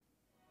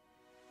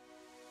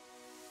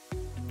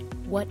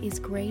What is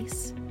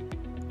grace?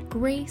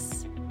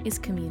 Grace is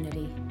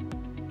community.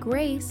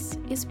 Grace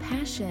is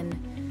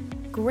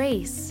passion.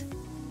 Grace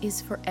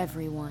is for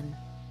everyone.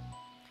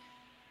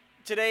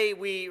 Today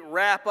we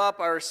wrap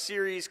up our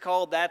series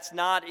called That's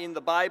Not in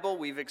the Bible.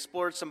 We've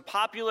explored some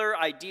popular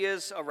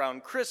ideas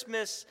around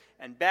Christmas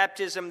and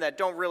baptism that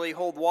don't really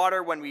hold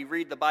water when we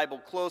read the Bible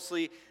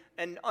closely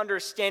and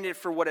understand it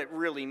for what it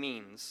really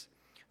means.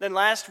 Then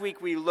last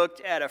week we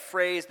looked at a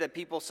phrase that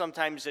people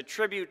sometimes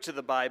attribute to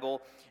the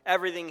Bible: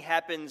 everything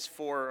happens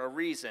for a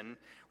reason.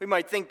 We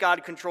might think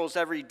God controls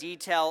every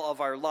detail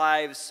of our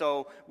lives,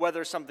 so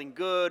whether something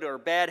good or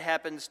bad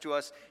happens to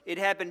us, it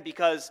happened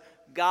because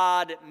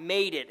God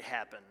made it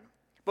happen.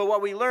 But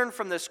what we learn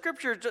from the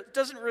scripture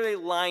doesn't really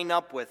line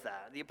up with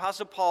that. The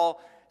Apostle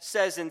Paul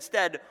says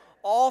instead,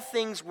 all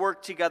things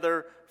work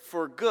together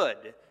for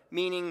good,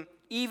 meaning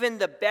even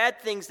the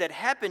bad things that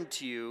happen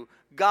to you,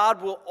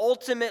 God will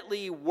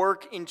ultimately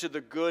work into the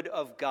good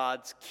of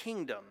God's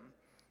kingdom.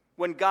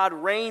 When God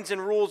reigns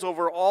and rules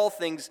over all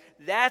things,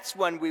 that's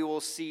when we will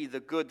see the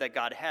good that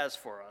God has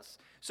for us.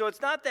 So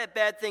it's not that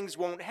bad things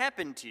won't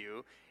happen to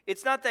you.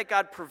 It's not that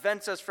God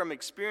prevents us from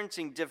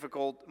experiencing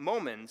difficult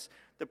moments.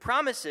 The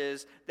promise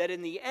is that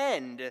in the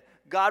end,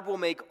 God will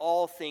make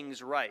all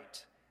things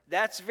right.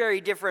 That's very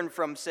different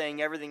from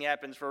saying everything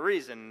happens for a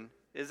reason,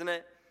 isn't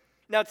it?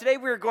 Now, today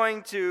we're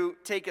going to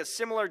take a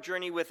similar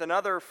journey with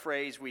another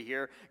phrase we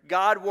hear: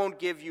 God won't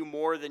give you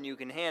more than you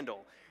can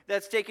handle.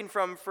 That's taken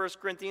from 1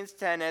 Corinthians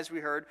 10, as we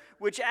heard,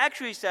 which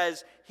actually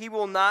says he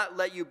will not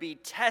let you be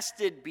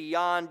tested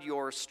beyond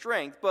your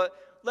strength. But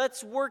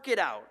let's work it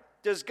out.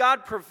 Does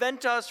God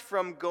prevent us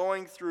from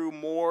going through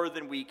more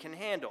than we can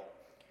handle?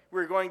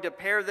 We're going to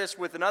pair this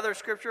with another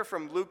scripture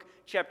from Luke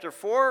chapter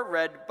 4,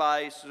 read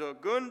by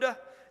Sugunda.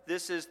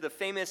 This is the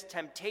famous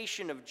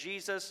temptation of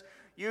Jesus.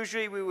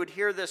 Usually we would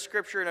hear this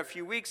scripture in a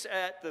few weeks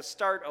at the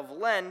start of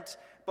Lent,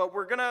 but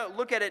we're going to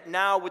look at it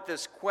now with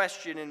this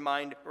question in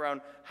mind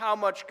around how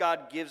much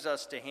God gives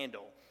us to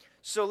handle.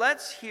 So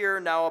let's hear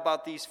now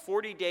about these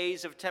 40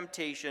 days of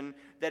temptation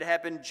that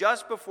happened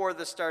just before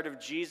the start of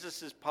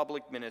Jesus'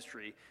 public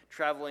ministry,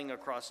 traveling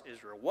across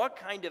Israel. What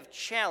kind of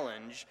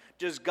challenge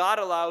does God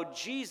allow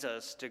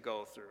Jesus to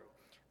go through?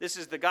 This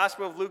is the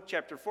Gospel of Luke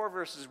chapter 4,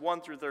 verses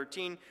 1 through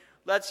 13.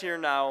 Let's hear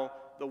now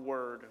the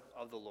word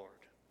of the Lord.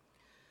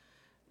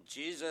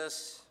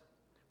 Jesus,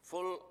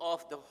 full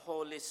of the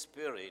Holy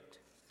Spirit,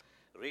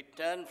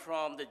 returned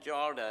from the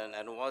Jordan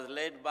and was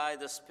led by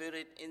the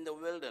Spirit in the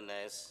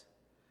wilderness,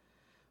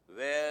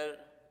 where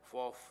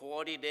for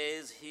 40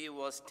 days he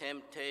was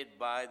tempted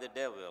by the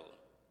devil.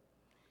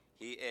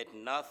 He ate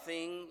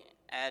nothing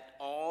at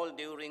all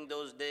during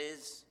those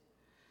days,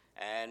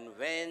 and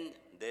when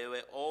they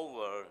were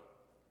over,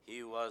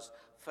 he was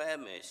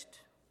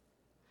famished.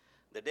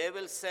 The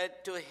devil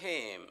said to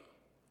him,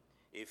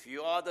 "If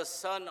you are the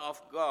Son of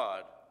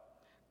God,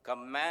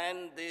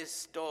 command this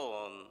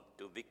stone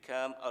to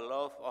become a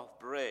loaf of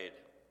bread."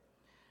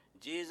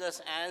 Jesus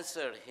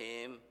answered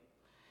him,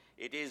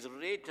 "It is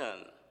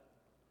written,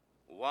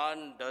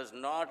 one does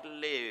not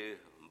live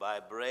by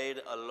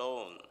bread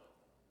alone."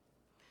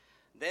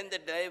 Then the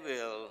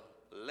devil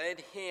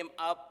led him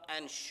up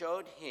and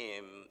showed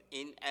him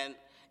in an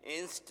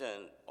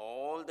instant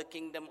all the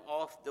kingdom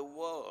of the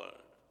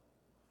world.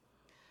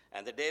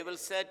 And the devil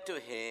said to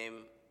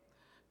him,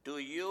 "To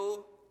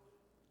you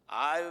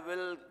I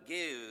will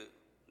give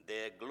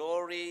their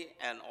glory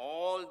and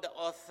all the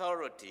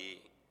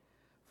authority,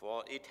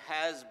 for it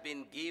has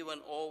been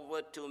given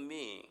over to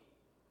me,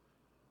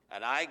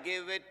 and I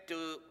give it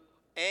to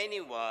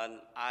anyone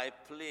I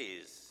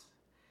please.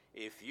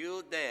 If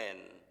you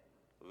then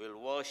will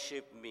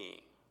worship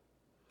me,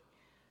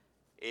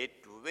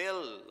 it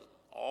will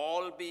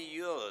all be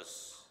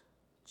yours."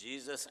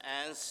 Jesus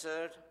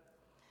answered,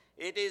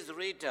 "It is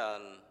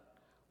written,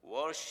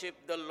 worship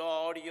the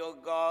Lord your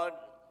God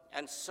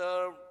and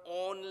serve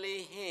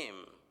only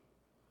him."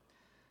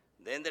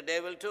 Then the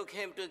devil took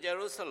him to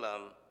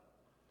Jerusalem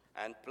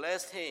and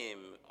placed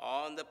him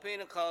on the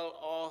pinnacle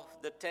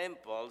of the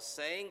temple,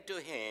 saying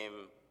to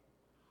him,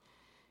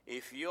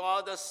 "If you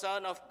are the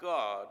Son of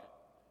God,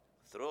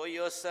 throw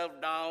yourself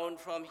down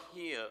from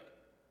here,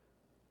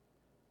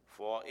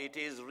 for it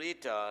is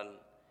written,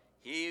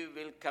 he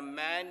will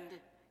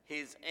command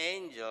his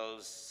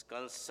angels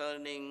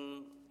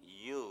concerning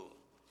you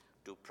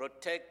to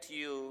protect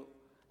you,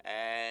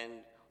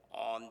 and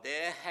on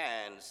their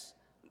hands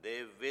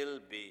they will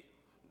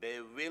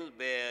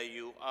bear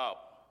you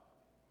up,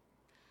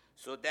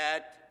 so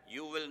that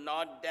you will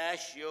not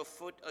dash your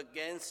foot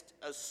against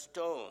a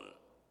stone."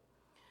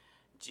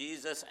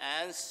 Jesus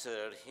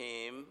answered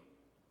him,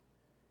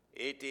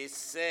 "It is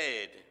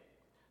said,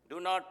 do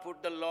not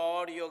put the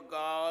Lord your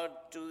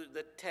God to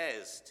the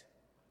test."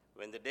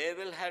 When the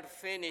devil had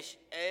finished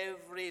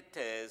every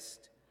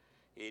test,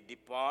 he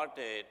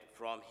departed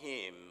from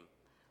him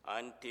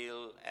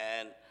until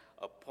an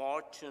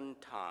opportune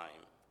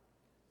time.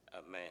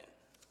 Amen.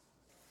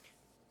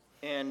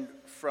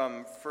 And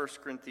from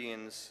 1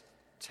 Corinthians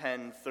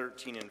 10,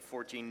 13, and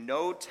 14,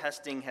 no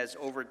testing has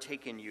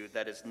overtaken you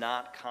that is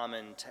not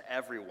common to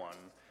everyone.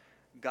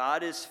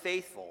 God is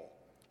faithful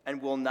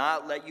and will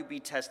not let you be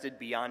tested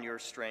beyond your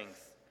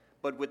strength.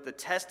 But with the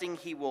testing,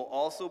 he will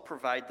also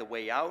provide the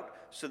way out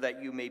so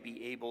that you may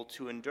be able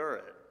to endure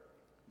it.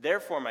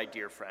 Therefore, my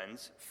dear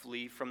friends,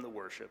 flee from the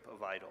worship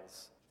of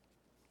idols.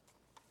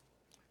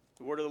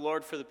 The word of the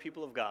Lord for the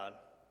people of God.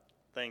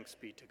 Thanks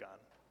be to God.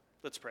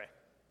 Let's pray.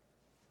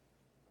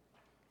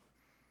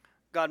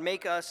 God,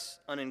 make us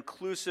an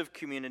inclusive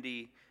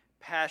community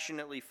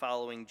passionately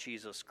following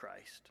Jesus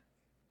Christ.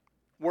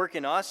 Work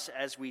in us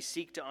as we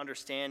seek to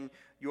understand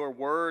your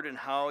word and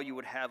how you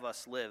would have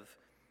us live.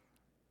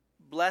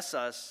 Bless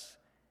us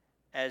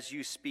as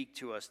you speak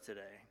to us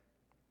today.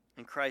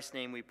 In Christ's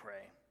name we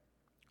pray.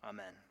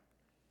 Amen.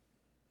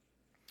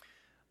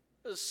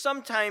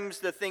 Sometimes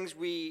the things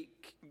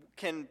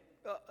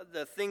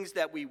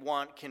that we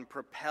want can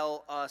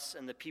propel us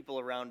and the people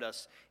around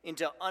us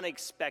into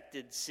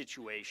unexpected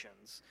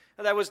situations.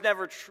 Now, that was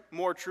never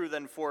more true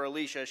than for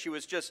Alicia. She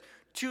was just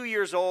 2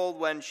 years old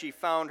when she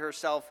found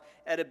herself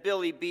at a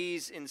Billy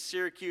B's in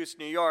Syracuse,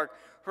 New York.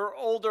 Her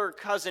older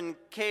cousin,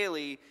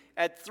 Kaylee,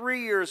 at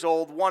 3 years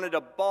old, wanted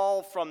a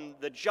ball from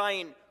the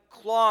giant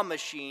claw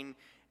machine,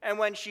 and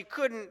when she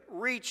couldn't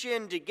reach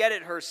in to get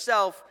it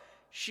herself,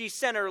 she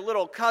sent her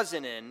little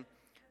cousin in.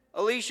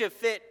 Alicia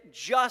fit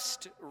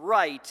just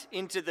right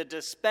into the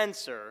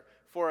dispenser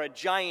for a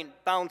giant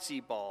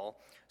bouncy ball.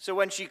 So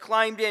when she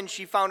climbed in,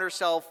 she found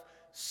herself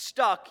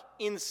stuck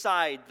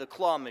inside the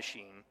claw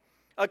machine.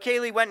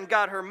 Kaylee went and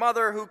got her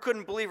mother, who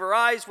couldn't believe her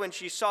eyes when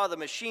she saw the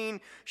machine.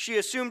 She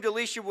assumed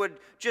Alicia would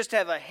just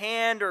have a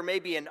hand or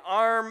maybe an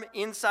arm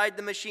inside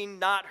the machine,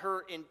 not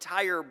her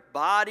entire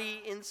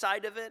body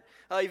inside of it.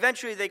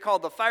 Eventually, they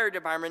called the fire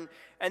department,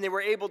 and they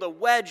were able to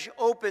wedge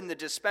open the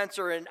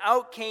dispenser, and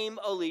out came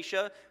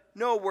Alicia,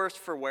 no worse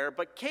for wear.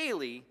 But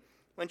Kaylee,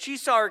 when she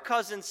saw her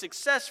cousin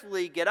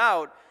successfully get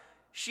out,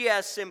 she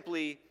asked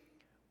simply,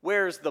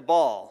 "Where's the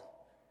ball?"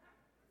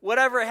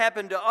 Whatever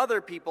happened to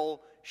other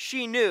people,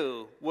 she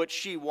knew what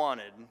she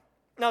wanted.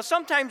 Now,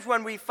 sometimes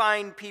when we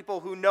find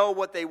people who know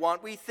what they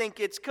want, we think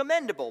it's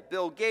commendable.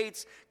 Bill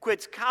Gates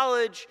quits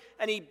college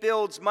and he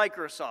builds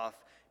Microsoft.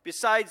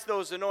 Besides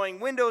those annoying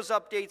Windows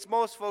updates,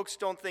 most folks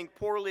don't think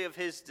poorly of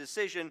his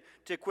decision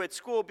to quit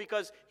school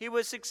because he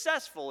was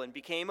successful and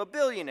became a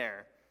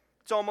billionaire.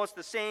 It's almost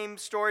the same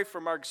story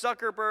for Mark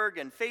Zuckerberg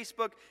and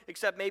Facebook,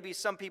 except maybe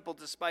some people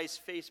despise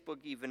Facebook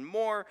even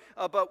more.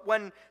 But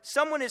when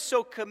someone is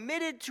so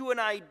committed to an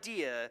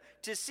idea,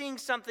 to seeing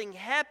something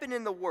happen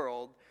in the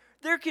world,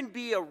 there can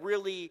be a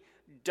really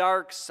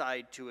dark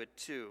side to it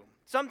too.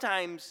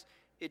 Sometimes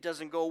it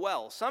doesn't go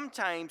well.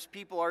 Sometimes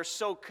people are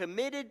so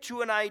committed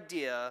to an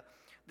idea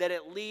that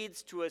it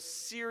leads to a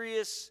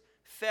serious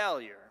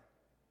failure.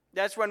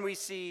 That's when we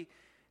see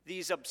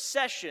these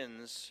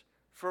obsessions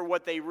for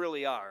what they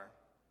really are.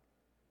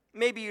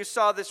 Maybe you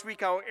saw this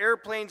week how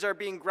airplanes are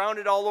being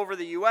grounded all over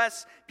the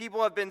U.S.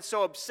 People have been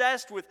so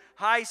obsessed with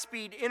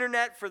high-speed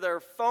internet for their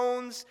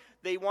phones.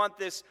 They want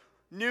this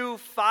new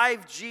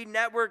 5G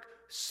network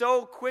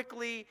so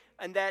quickly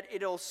and that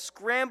it'll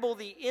scramble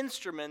the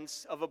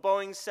instruments of a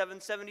Boeing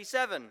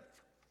 777.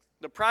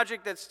 The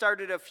project that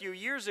started a few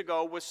years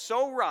ago was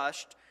so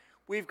rushed,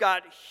 we've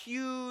got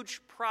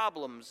huge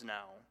problems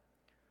now.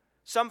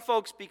 Some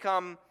folks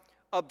become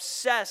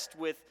obsessed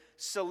with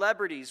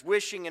celebrities,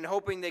 wishing and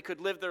hoping they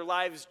could live their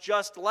lives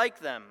just like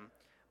them.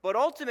 But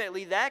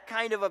ultimately, that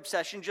kind of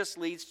obsession just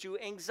leads to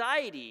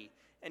anxiety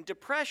and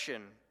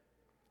depression.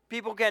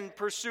 People can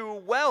pursue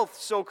wealth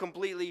so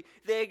completely,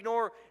 they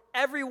ignore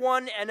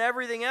everyone and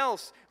everything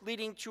else,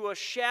 leading to a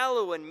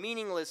shallow and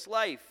meaningless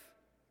life.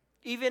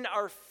 Even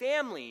our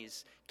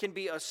families can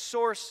be a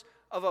source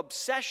of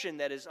obsession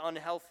that is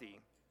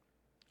unhealthy.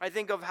 I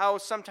think of how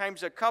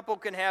sometimes a couple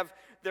can have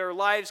their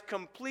lives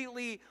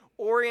completely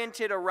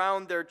oriented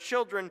around their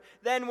children.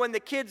 Then when the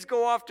kids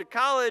go off to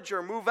college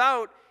or move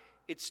out,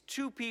 it's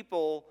two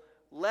people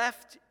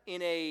left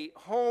in a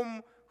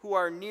home who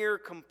are near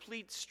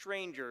complete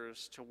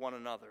strangers to one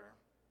another.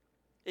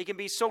 It can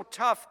be so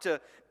tough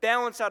to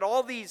balance out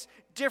all these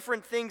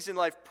different things in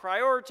life,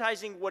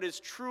 prioritizing what is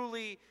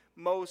truly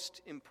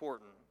most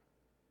important.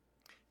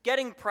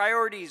 Getting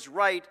priorities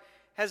right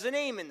has a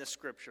name in the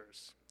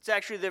Scriptures. It's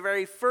actually the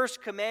very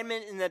first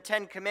commandment in the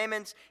 10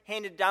 Commandments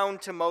handed down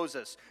to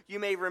Moses. You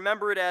may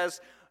remember it as,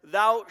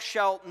 "Thou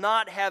shalt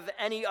not have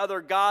any other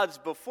gods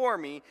before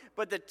me,"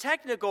 but the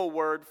technical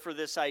word for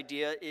this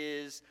idea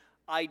is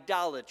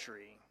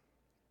idolatry.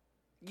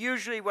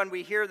 Usually when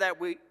we hear that,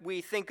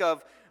 we think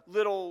of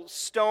little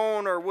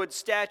stone or wood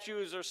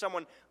statues or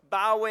someone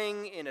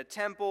bowing in a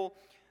temple.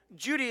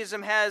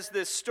 Judaism has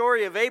this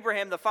story of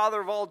Abraham, the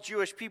father of all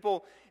Jewish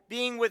people,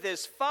 being with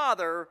his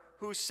father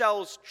who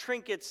sells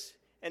trinkets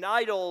and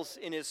idols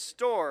in his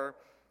store.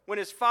 When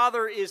his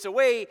father is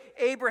away,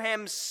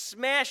 Abraham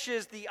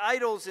smashes the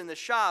idols in the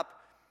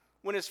shop.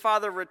 When his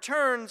father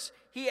returns,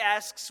 he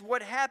asks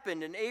what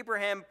happened, and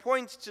Abraham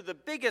points to the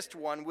biggest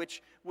one,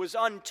 which was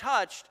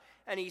untouched,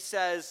 and he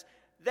says,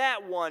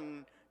 "That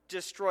one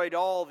destroyed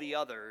all the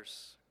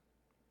others.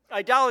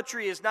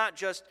 Idolatry is not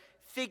just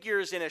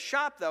figures in a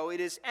shop, though.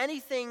 It is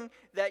anything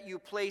that you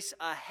place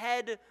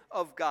ahead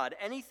of God,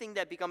 anything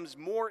that becomes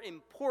more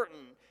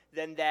important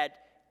than that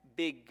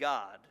big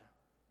God.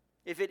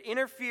 If it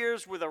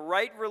interferes with a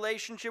right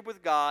relationship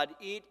with God,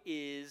 it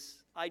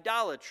is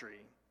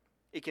idolatry.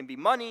 It can be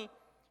money,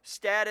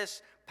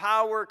 status,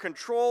 power,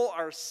 control,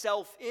 our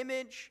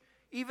self-image,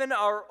 even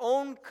our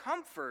own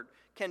comfort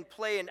can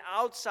play an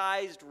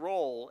outsized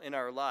role in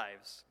our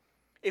lives.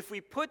 If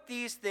we put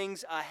these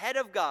things ahead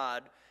of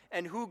God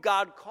and who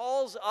God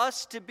calls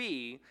us to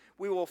be,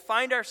 we will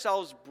find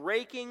ourselves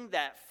breaking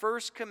that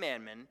first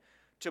commandment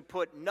to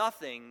put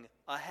nothing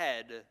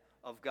ahead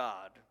of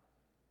God.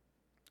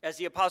 As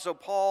the Apostle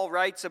Paul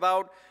writes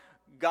about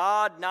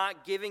God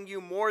not giving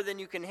you more than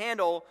you can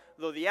handle,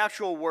 though the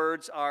actual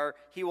words are,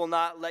 He will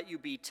not let you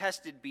be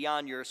tested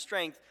beyond your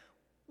strength,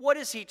 what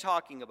is he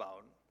talking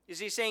about? Is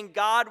he saying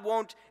God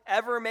won't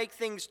ever make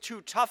things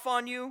too tough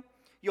on you?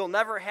 You'll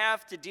never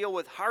have to deal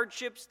with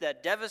hardships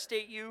that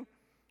devastate you?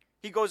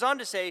 He goes on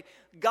to say,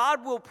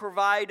 God will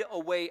provide a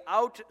way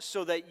out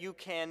so that you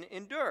can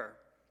endure.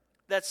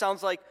 That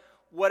sounds like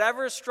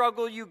whatever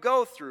struggle you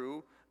go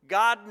through,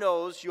 God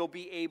knows you'll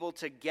be able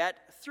to get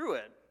through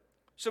it.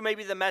 So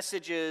maybe the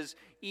message is,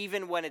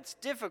 even when it's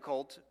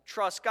difficult,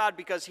 trust God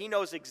because He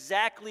knows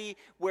exactly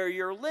where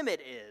your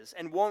limit is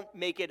and won't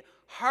make it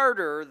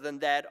harder than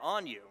that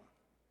on you.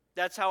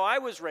 That's how I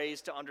was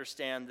raised to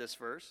understand this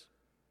verse.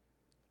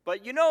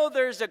 But you know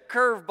there's a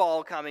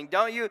curveball coming,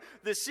 don't you?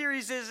 The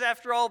series is,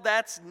 after all,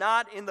 that's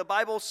not in the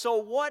Bible. So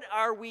what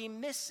are we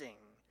missing?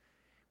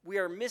 We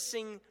are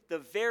missing the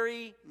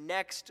very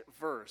next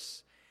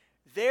verse.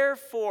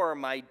 Therefore,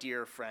 my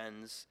dear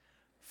friends,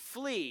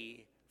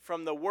 flee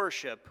from the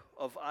worship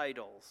of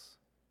idols.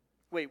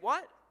 Wait,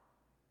 what?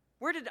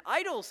 Where did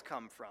idols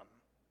come from?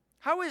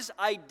 How is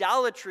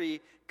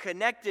idolatry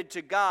connected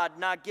to God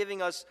not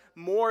giving us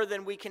more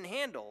than we can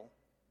handle?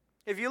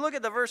 If you look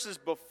at the verses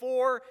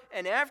before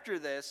and after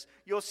this,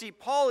 you'll see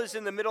Paul is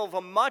in the middle of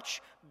a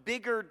much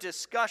bigger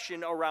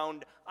discussion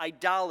around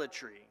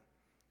idolatry.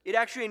 It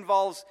actually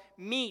involves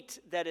meat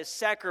that is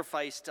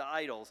sacrificed to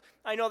idols.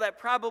 I know that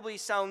probably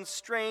sounds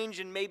strange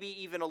and maybe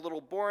even a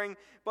little boring,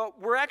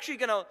 but we're actually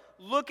going to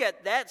look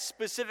at that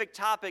specific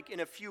topic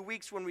in a few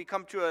weeks when we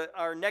come to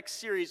our next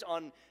series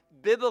on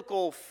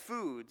biblical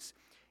foods.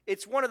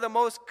 It's one of the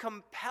most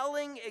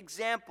compelling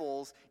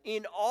examples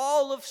in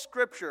all of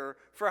Scripture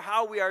for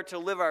how we are to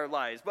live our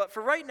lives. But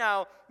for right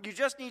now, you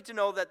just need to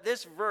know that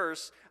this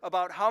verse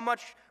about how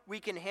much we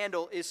can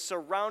handle is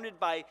surrounded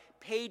by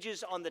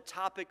pages on the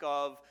topic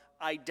of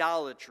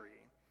idolatry.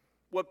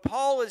 What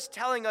Paul is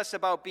telling us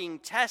about being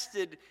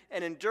tested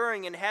and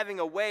enduring and having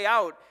a way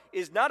out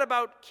is not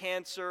about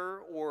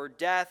cancer or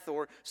death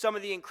or some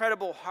of the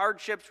incredible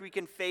hardships we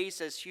can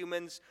face as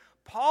humans.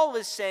 Paul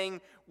is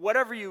saying,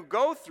 whatever you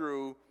go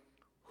through,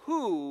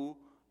 who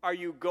are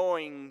you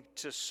going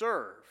to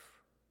serve?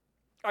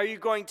 Are you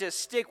going to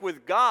stick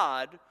with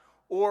God,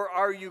 or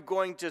are you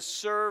going to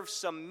serve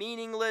some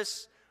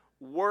meaningless,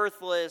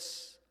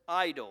 worthless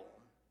idol?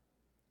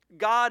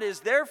 God is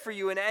there for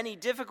you in any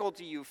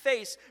difficulty you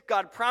face.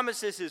 God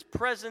promises His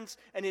presence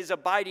and His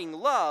abiding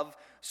love.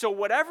 So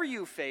whatever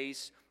you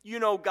face, you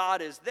know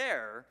God is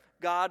there.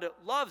 God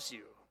loves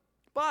you.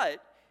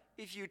 But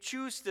if you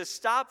choose to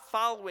stop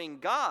following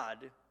God,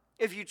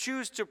 if you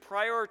choose to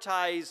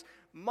prioritize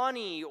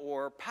money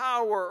or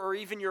power or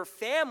even your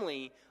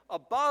family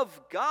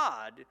above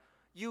God,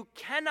 you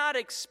cannot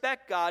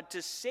expect God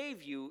to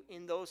save you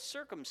in those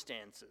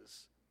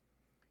circumstances.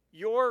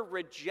 Your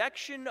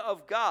rejection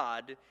of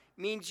God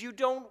means you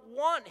don't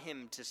want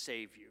Him to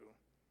save you.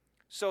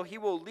 So He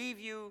will leave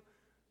you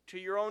to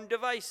your own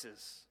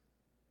devices.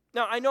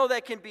 Now, I know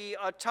that can be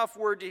a tough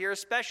word to hear,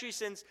 especially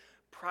since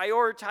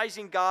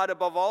prioritizing God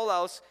above all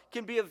else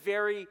can be a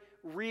very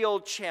real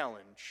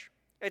challenge.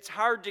 It's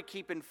hard to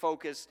keep in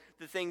focus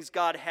the things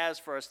God has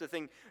for us, the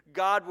thing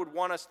God would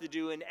want us to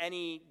do in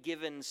any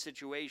given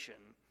situation.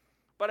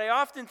 But I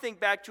often think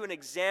back to an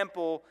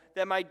example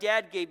that my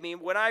dad gave me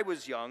when I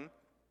was young.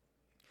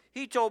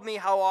 He told me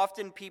how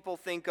often people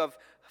think of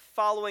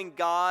following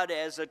God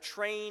as a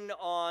train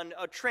on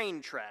a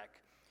train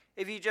track.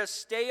 If you just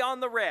stay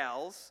on the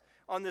rails,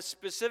 on the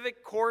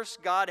specific course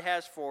God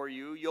has for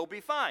you, you'll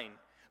be fine.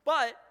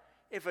 But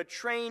if a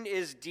train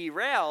is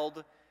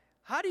derailed,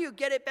 how do you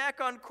get it back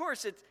on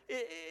course?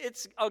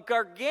 It's a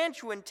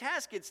gargantuan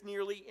task. It's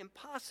nearly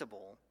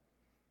impossible.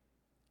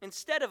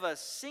 Instead of a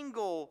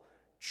single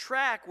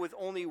track with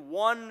only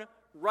one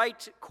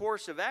right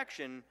course of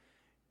action,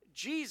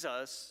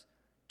 Jesus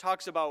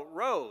talks about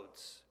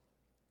roads.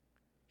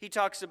 He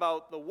talks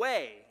about the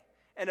way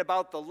and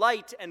about the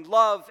light and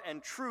love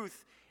and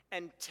truth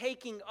and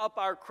taking up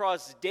our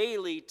cross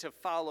daily to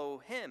follow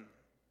Him.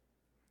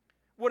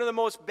 One of the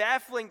most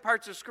baffling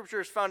parts of Scripture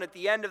is found at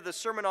the end of the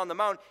Sermon on the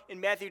Mount in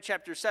Matthew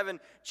chapter 7.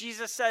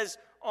 Jesus says,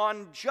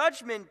 on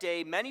Judgment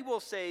Day, many will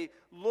say,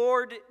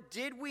 Lord,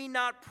 did we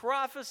not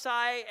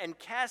prophesy and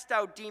cast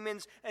out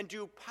demons and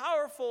do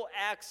powerful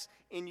acts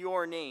in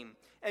your name?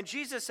 And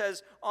Jesus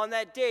says, on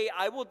that day,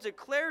 I will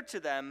declare to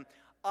them,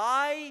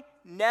 I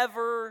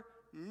never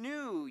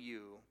knew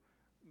you.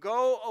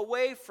 Go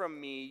away from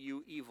me,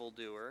 you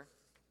evildoer.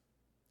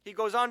 He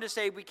goes on to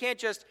say, we can't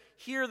just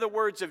hear the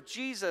words of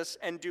Jesus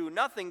and do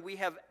nothing. We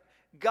have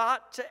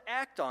got to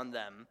act on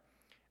them.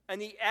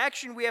 And the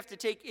action we have to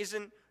take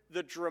isn't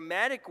the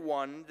dramatic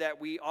one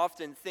that we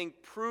often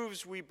think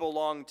proves we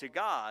belong to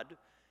God.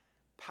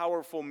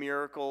 Powerful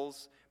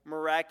miracles,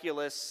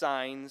 miraculous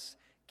signs,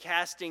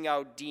 casting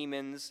out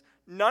demons.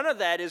 None of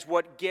that is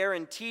what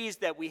guarantees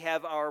that we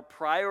have our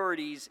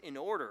priorities in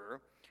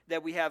order,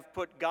 that we have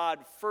put God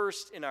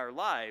first in our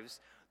lives.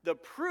 The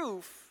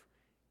proof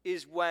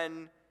is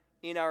when,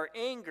 in our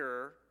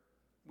anger,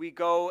 we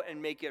go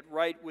and make it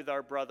right with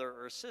our brother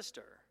or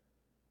sister.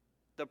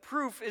 The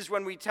proof is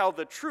when we tell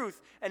the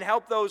truth and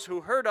help those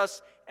who hurt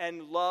us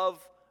and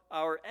love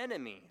our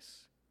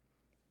enemies.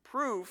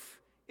 Proof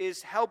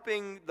is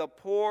helping the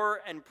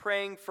poor and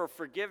praying for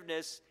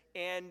forgiveness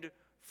and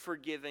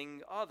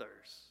forgiving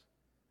others.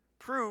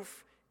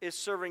 Proof is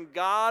serving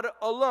God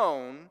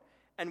alone,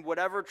 and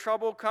whatever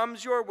trouble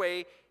comes your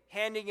way,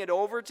 handing it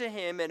over to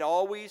Him and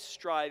always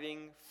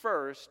striving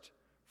first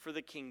for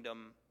the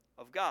kingdom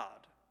of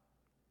God.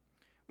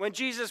 When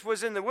Jesus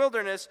was in the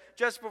wilderness,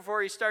 just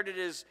before he started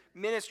his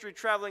ministry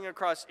traveling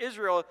across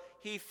Israel,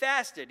 he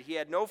fasted. He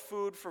had no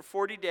food for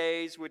 40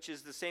 days, which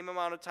is the same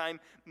amount of time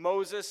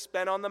Moses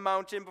spent on the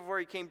mountain before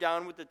he came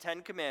down with the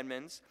 10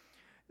 Commandments.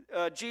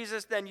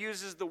 Jesus then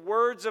uses the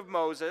words of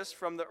Moses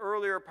from the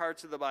earlier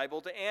parts of the Bible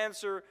to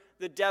answer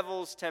the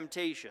devil's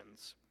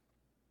temptations.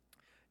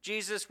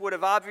 Jesus would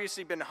have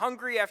obviously been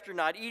hungry after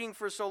not eating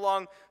for so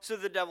long, so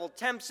the devil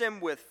tempts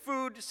him with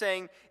food,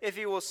 saying if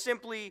he will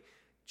simply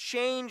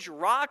change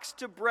rocks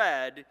to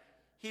bread,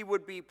 he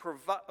would be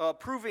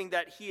proving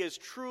that he is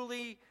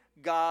truly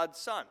God's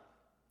son.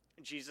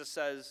 And Jesus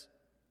says,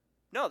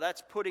 no,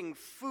 that's putting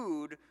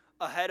food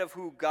ahead of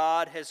who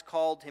God has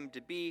called him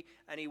to be,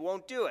 and he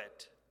won't do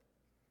it.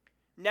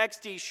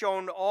 Next, he's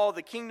shown all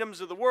the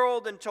kingdoms of the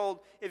world and told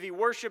if he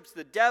worships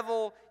the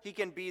devil, he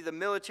can be the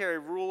military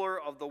ruler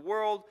of the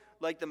world,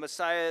 like the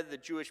Messiah the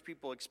Jewish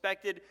people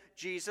expected.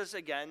 Jesus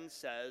again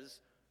says,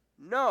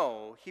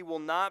 no, he will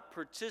not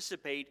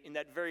participate in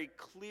that very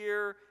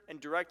clear and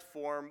direct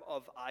form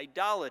of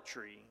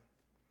idolatry.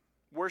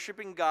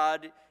 Worshiping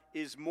God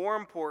is more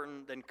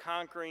important than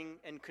conquering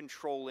and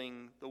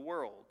controlling the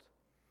world.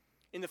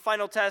 In the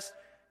final test,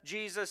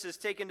 Jesus is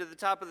taken to the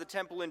top of the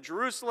temple in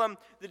Jerusalem.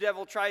 The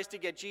devil tries to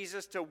get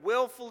Jesus to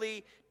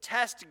willfully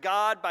test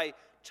God by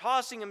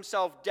tossing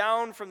himself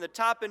down from the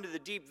top into the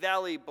deep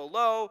valley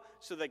below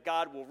so that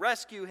God will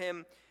rescue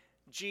him.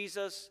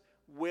 Jesus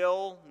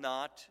will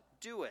not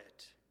do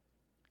it.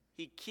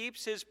 He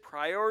keeps his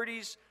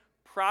priorities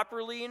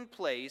properly in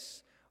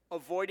place,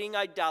 avoiding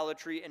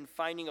idolatry and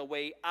finding a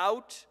way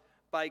out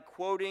by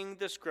quoting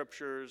the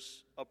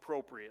scriptures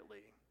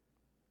appropriately.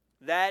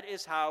 That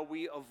is how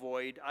we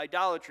avoid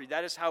idolatry.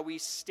 That is how we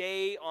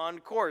stay on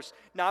course,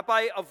 not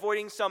by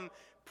avoiding some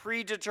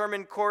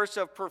predetermined course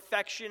of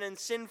perfection and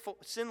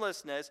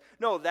sinlessness.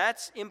 No,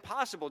 that's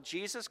impossible.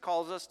 Jesus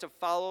calls us to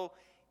follow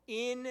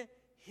in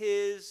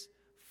his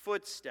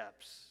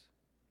footsteps,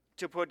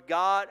 to put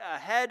God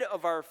ahead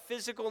of our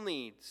physical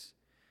needs,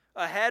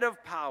 ahead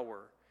of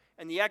power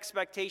and the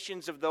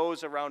expectations of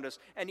those around us,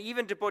 and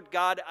even to put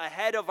God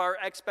ahead of our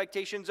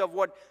expectations of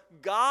what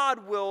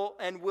God will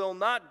and will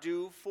not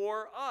do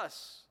for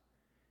us.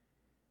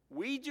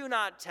 We do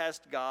not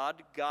test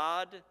God,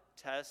 God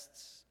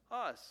tests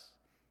us.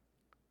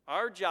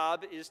 Our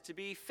job is to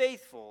be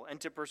faithful and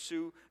to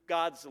pursue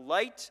God's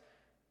light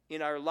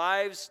in our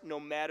lives no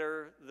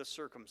matter the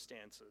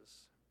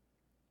circumstances.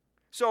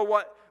 So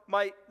what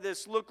might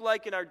this look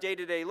like in our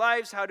day-to-day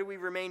lives? How do we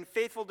remain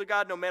faithful to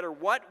God no matter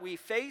what we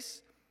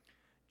face?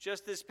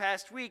 Just this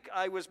past week,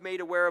 I was made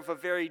aware of a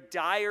very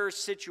dire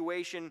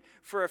situation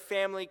for a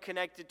family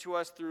connected to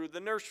us through the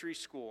nursery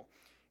school.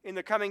 In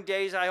the coming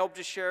days, I hope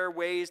to share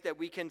ways that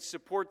we can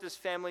support this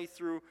family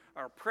through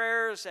our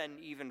prayers and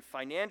even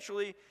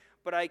financially,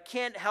 but I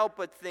can't help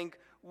but think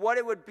what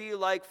it would be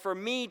like for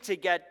me to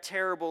get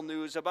terrible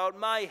news about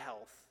my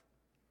health.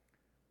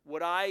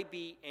 Would I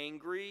be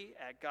angry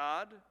at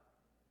God?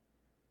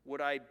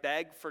 Would I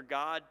beg for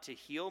God to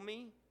heal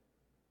me?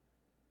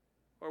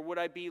 Or would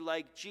I be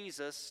like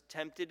Jesus,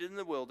 tempted in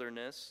the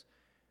wilderness,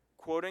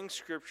 quoting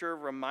scripture,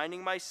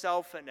 reminding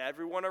myself and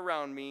everyone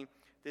around me,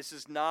 this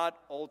is not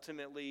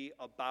ultimately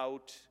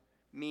about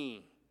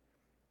me.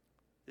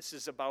 This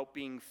is about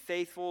being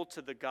faithful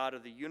to the God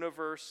of the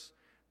universe,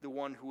 the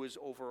one who is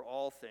over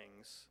all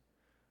things.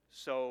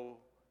 So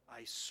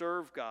I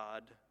serve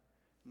God,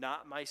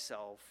 not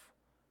myself,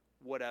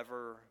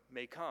 whatever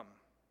may come.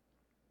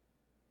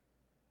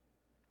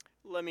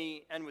 Let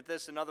me end with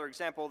this, another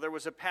example. There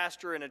was a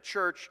pastor in a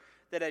church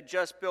that had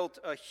just built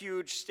a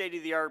huge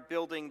state-of-the-art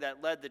building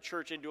that led the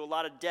church into a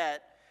lot of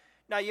debt.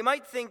 Now, you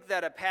might think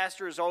that a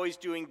pastor is always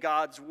doing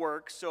God's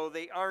work, so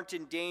they aren't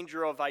in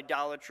danger of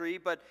idolatry,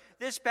 but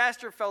this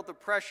pastor felt the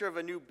pressure of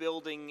a new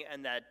building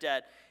and that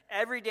debt.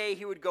 Every day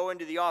he would go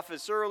into the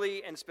office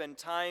early and spend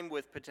time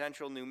with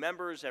potential new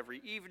members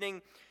every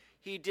evening.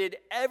 He did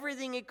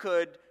everything he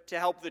could to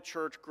help the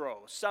church grow.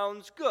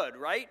 Sounds good,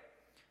 right?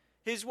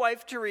 His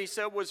wife,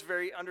 Teresa, was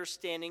very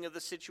understanding of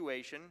the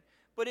situation,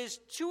 but his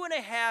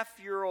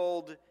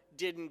 2.5-year-old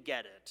didn't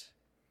get it.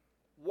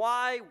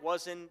 Why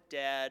wasn't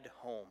Dad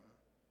home?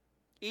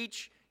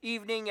 Each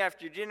evening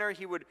after dinner,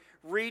 he would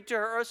read to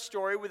her a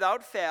story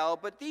without fail,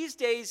 but these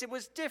days it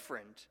was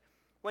different.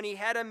 When he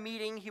had a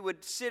meeting, he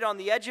would sit on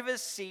the edge of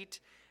his seat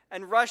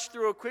and rush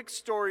through a quick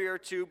story or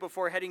two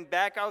before heading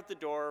back out the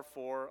door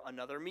for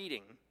another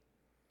meeting.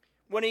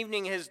 One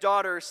evening, his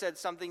daughter said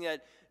something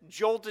that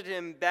jolted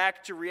him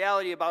back to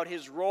reality about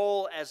his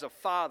role as a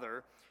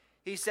father.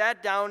 He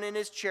sat down in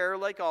his chair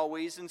like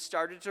always and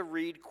started to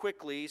read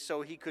quickly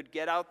so he could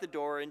get out the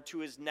door into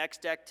his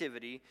next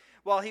activity.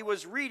 While he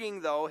was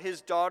reading, though,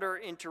 his daughter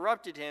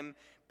interrupted him,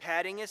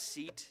 patting his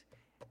seat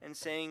and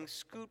saying,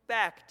 "Scoot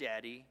back,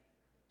 Daddy,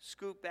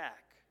 scoot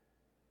back."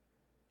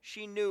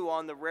 She knew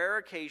on the rare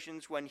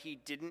occasions when he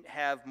didn't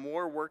have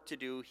more work to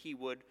do, he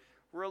would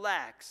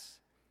relax,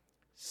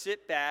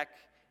 sit back,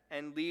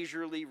 and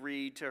leisurely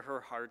read to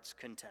her heart's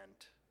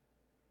content.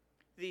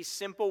 These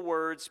simple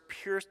words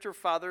pierced her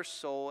father's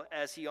soul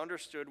as he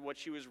understood what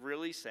she was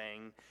really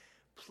saying.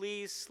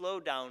 "Please slow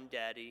down,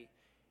 Daddy.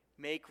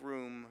 Make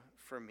room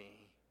for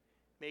me.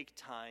 Make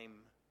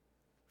time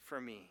for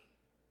me."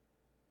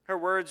 Her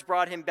words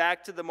brought him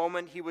back to the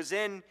moment he was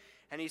in,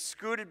 and he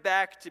scooted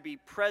back to be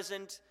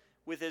present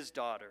with his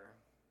daughter.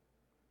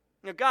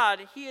 Now,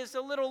 God, he is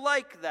a little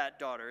like that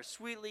daughter,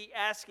 sweetly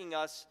asking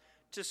us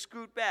to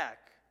scoot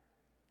back.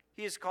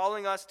 He is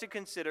calling us to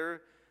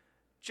consider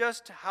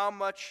just how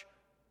much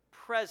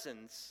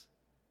presence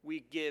we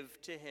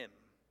give to him.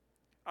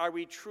 Are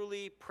we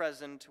truly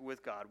present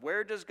with God?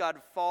 Where does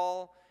God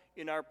fall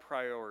in our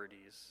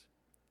priorities?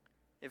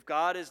 If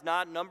God is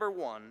not number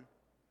one,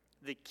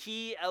 the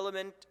key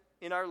element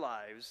in our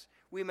lives,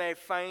 we may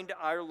find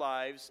our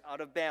lives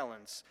out of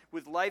balance,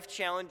 with life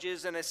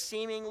challenges and a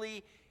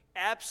seemingly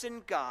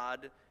absent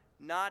God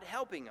not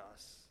helping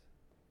us.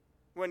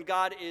 When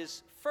God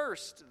is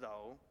first,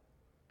 though,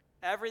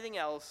 everything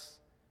else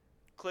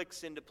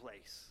clicks into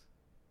place.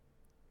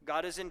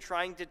 God isn't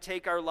trying to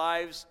take our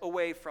lives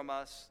away from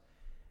us,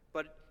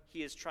 but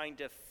he is trying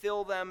to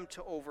fill them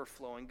to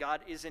overflowing.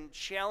 God isn't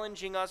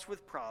challenging us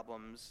with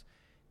problems,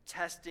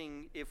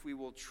 testing if we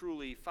will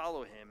truly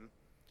follow him.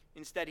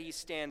 Instead, he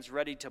stands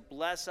ready to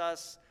bless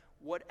us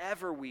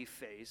whatever we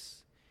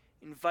face,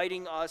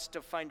 inviting us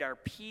to find our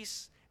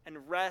peace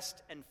and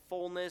rest and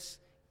fullness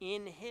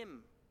in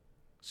him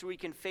so we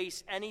can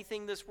face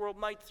anything this world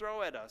might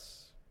throw at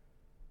us.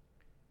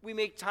 We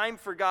make time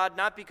for God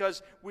not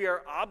because we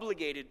are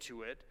obligated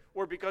to it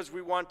or because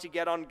we want to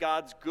get on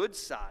God's good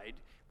side.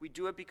 We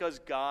do it because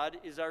God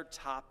is our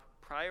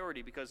top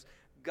priority, because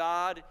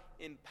God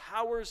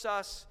empowers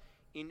us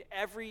in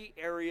every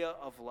area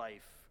of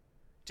life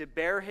to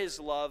bear his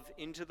love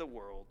into the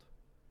world.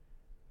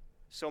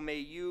 So may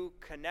you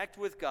connect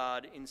with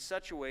God in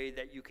such a way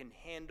that you can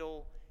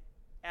handle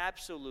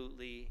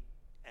absolutely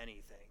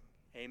anything.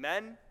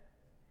 Amen?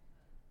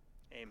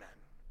 Amen.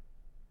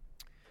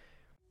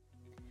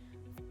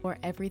 For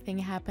everything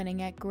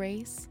happening at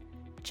Grace,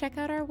 check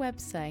out our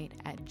website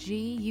at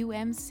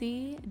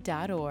gumc.org.